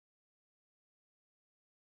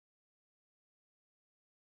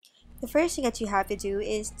The first thing that you have to do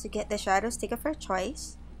is to get the shadow stick of your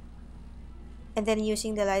choice, and then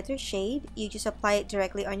using the lighter shade, you just apply it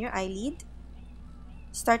directly on your eyelid,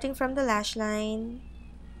 starting from the lash line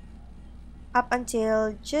up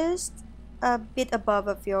until just a bit above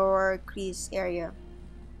of your crease area.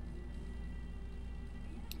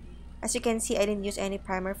 As you can see, I didn't use any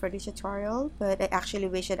primer for this tutorial, but I actually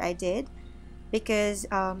wish that I did, because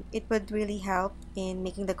it would really help in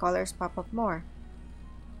making the colors pop up more.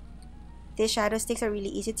 These shadow sticks are really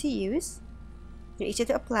easy to use, they're easy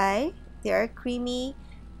to apply, they are creamy,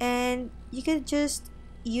 and you could just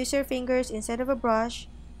use your fingers instead of a brush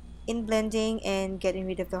in blending and getting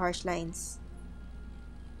rid of the harsh lines.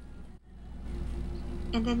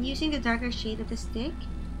 And then using the darker shade of the stick,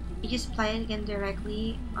 you just apply it again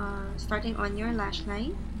directly, starting on your lash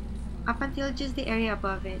line up until just the area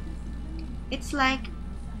above it. It's like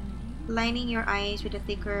lining your eyes with a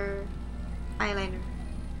thicker eyeliner.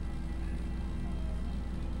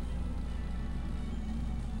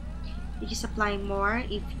 You just apply more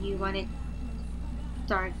if you want it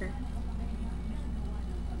darker.